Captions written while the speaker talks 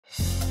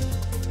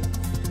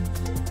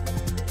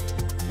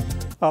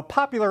A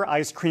popular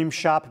ice cream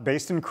shop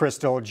based in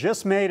Crystal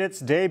just made its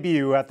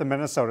debut at the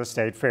Minnesota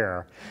State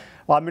Fair.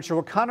 La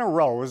Michoacana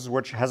Rose,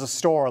 which has a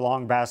store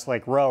along Bass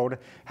Lake Road,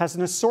 has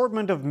an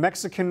assortment of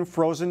Mexican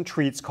frozen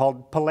treats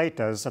called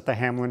Paletas at the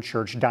Hamline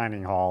Church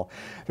Dining Hall.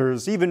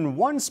 There's even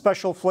one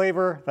special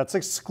flavor that's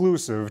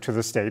exclusive to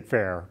the State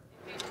Fair.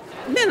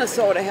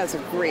 Minnesota has a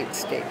great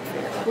state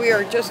fair. We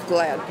are just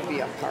glad to be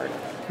a part of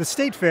it. The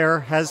State Fair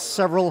has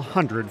several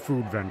hundred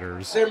food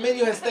vendors. Their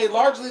menu has stayed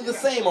largely the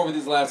same over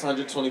these last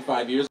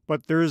 125 years.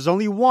 But there's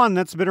only one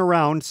that's been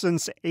around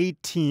since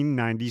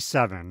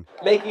 1897.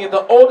 Making it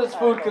the oldest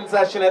food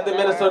concession at the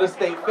Minnesota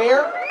State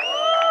Fair.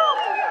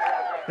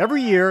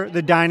 Every year,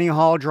 the dining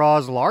hall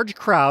draws large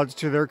crowds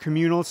to their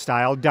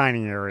communal-style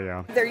dining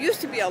area. There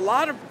used to be a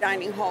lot of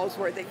dining halls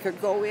where they could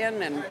go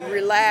in and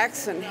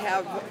relax and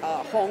have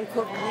a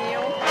home-cooked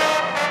meal.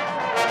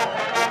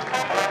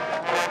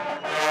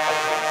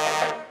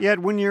 Yet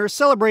when you're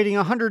celebrating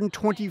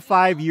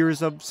 125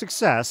 years of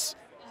success,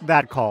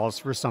 that calls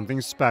for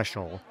something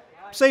special.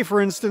 Say,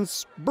 for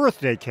instance,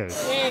 birthday cake.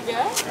 There you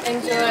go.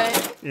 Enjoy.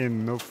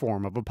 In the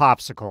form of a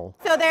popsicle.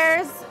 So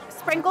there's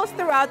sprinkles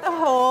throughout the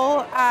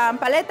whole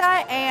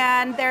paleta,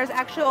 and there's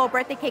actual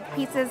birthday cake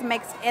pieces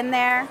mixed in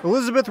there.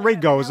 Elizabeth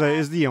Raygoza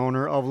is the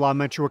owner of La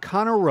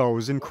Michoacana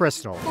Rose in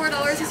Crystal.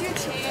 $4 is your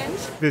change.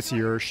 This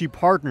year, she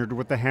partnered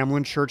with the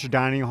Hamline Church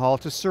Dining Hall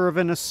to serve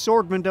an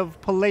assortment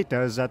of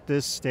paletas at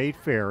this state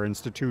fair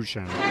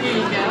institution. There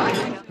you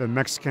go. The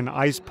Mexican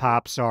ice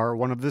pops are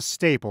one of the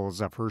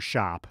staples of her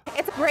shop.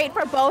 It's great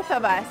for both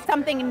of us,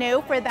 something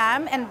new for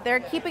them, and they're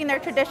keeping their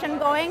tradition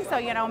going,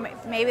 so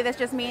maybe this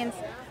just means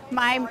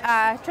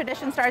my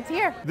tradition starts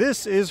here.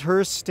 This is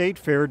her state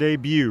fair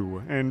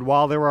debut, and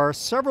while there are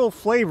several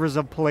flavors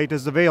of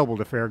paletas available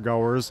to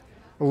fairgoers,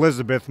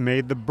 Elizabeth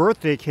made the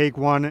birthday cake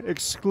one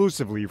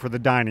exclusively for the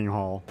dining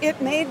hall.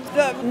 It made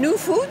the new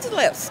foods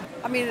list.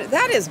 I mean,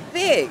 that is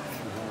big.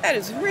 That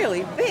is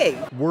really big.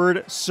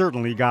 Word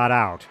certainly got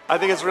out. I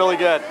think it's really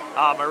good.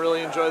 I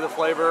really enjoy the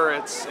flavor.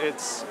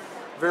 It's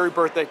very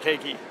birthday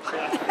cakey.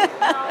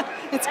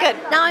 It's good.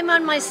 Now I'm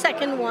on my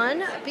second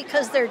one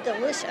because they're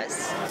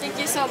delicious. Thank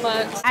you so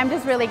much. I'm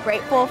just really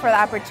grateful for the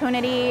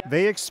opportunity.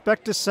 They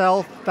expect to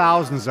sell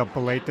thousands of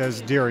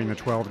paletas during the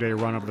 12-day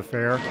run of the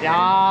fair.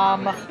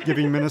 Yum!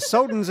 Giving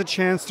Minnesotans a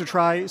chance to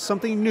try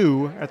something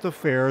new at the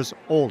fair's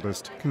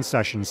oldest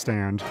concession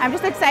stand. I'm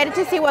just excited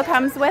to see what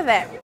comes with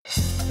it.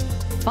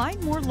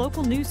 Find more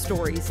local news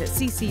stories at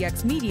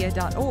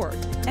ccxmedia.org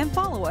and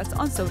follow us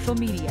on social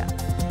media.